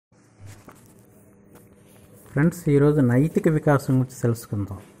Friends, ఈరోజు నైతిక వికాసం గురించి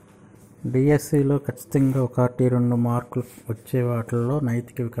తెలుసుకుందాం. డిఎస్సిలో ఖచ్చితంగా 1-2 మార్కులు వచ్చే వాటిల్లో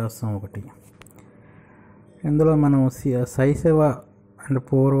నైతిక వికాసం ఒకటి. ఇందులో మనం శైశవ అండ్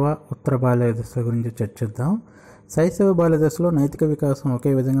పూర్వ ఉత్తర బాల్య దశ గురించి చర్చిద్దాం. శైశవ బాల్య దశలో నైతిక వికాసం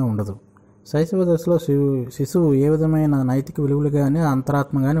ఒకే విధంగా ఉండదు. శైశవ దశలో శిశువు ఏ విధమైన నైతిక విలువలు కానీ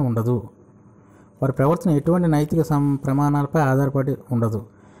అంతరాత్మ కానీ ఉండదు. వారి ప్రవర్తన ఎటువంటి నైతిక ప్రమాణాలపై ఆధారపడి ఉండదు.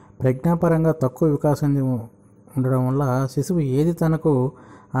 ప్రజ్ఞాపరంగా తక్కువ వికాసం ఉండడం వల్ల శిశువు ఏది తనకు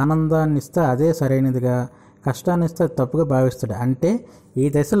ఆనందాన్ని ఇస్తే అదే సరైనదిగా, కష్టాన్ని ఇస్తే తప్పుగా భావిస్తాడు. అంటే ఈ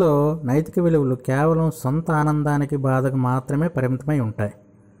దశలో నైతిక విలువలు కేవలం సొంత ఆనందానికి, బాధకు మాత్రమే పరిమితమై ఉంటాయి.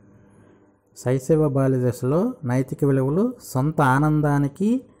 శైశవ బాల్య దశలో నైతిక విలువలు సొంత ఆనందానికి,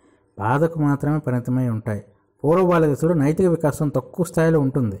 బాధకు మాత్రమే పరిమితమై ఉంటాయి. పూర్వ బాల్య దశలో నైతిక వికాసం తక్కువ స్థాయిలో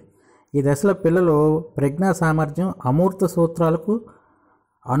ఉంటుంది. ఈ దశలో పిల్లలు ప్రజ్ఞా సామర్థ్యం, అమూర్త సూత్రాలకు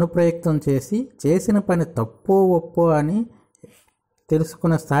అనుప్రయుక్తం చేసిన పని తప్పో ఒప్పో అని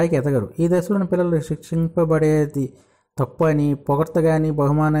తెలుసుకునే స్థాయికి ఎదగరు. ఈ దశలోని పిల్లలు శిక్షింపబడేది తప్పు అని, పొగడ్త కానీ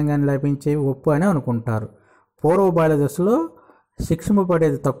బహుమానం కానీ లభించేవి ఒప్పు అని అనుకుంటారు. పూర్వ బాల్య దశలో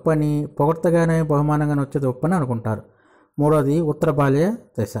శిక్షింపబడేది తప్పు అని, పొగడ్త కానీ బహుమానం కానీ వచ్చేది ఒప్పు అని అనుకుంటారు. మూడవది ఉత్తర బాల్య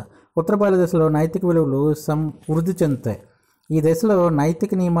దశ. ఉత్తర బాల్య దశలో నైతిక విలువలు వృద్ధి చెందుతాయి. ఈ దశలో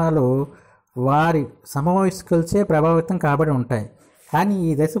నైతిక నియమాలు వారి సమవయస్కులచే ప్రభావితం కాబడి ఉంటాయి. కానీ ఈ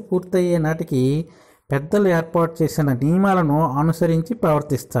దశ పూర్తయ్యే నాటికి పెద్దలు ఏర్పాటు చేసిన నియమాలను అనుసరించి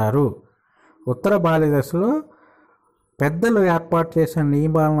ప్రవర్తిస్తారు. ఉత్తర బాల్య దశలో పెద్దలు ఏర్పాటు చేసిన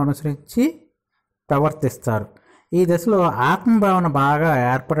నియమాలను అనుసరించి ప్రవర్తిస్తారు. ఈ దశలో ఆత్మభావన బాగా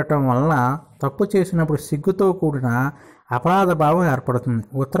ఏర్పడటం వలన తప్పు చేసినప్పుడు సిగ్గుతో కూడిన అపరాధ భావం ఏర్పడుతుంది.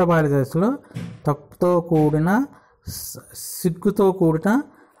 ఉత్తర బాల్య దశలో సిగ్గుతో కూడిన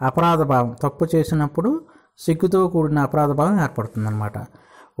అపరాధ భావం, తప్పు చేసినప్పుడు సిగ్గుతో కూడిన అపరాధ భావం ఏర్పడుతుందన్నమాట.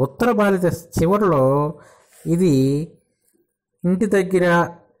 ఉత్తర బాల్య దశ చివరిలో ఇది ఇంటి దగ్గర,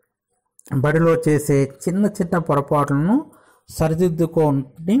 బడిలో చేసే చిన్న చిన్న పొరపాట్లను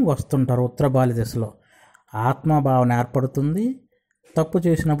సరిదిద్దుకొని వస్తుంటారు. ఉత్తర బాల్య దశలో ఆత్మభావన ఏర్పడుతుంది. తప్పు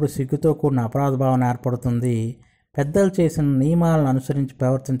చేసినప్పుడు సిగ్గుతో కూడిన అపరాధ భావన ఏర్పడుతుంది. పెద్దలు చేసిన నియమాలను అనుసరించి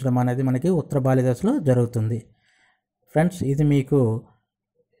ప్రవర్తించడం అనేది మనకి ఉత్తర బాల్య దశలో జరుగుతుంది. ఫ్రెండ్స్, ఇది మీకు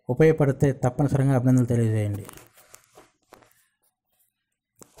ఉపయోగపడితే తప్పనిసరిగా అభినందనలు తెలియజేయండి.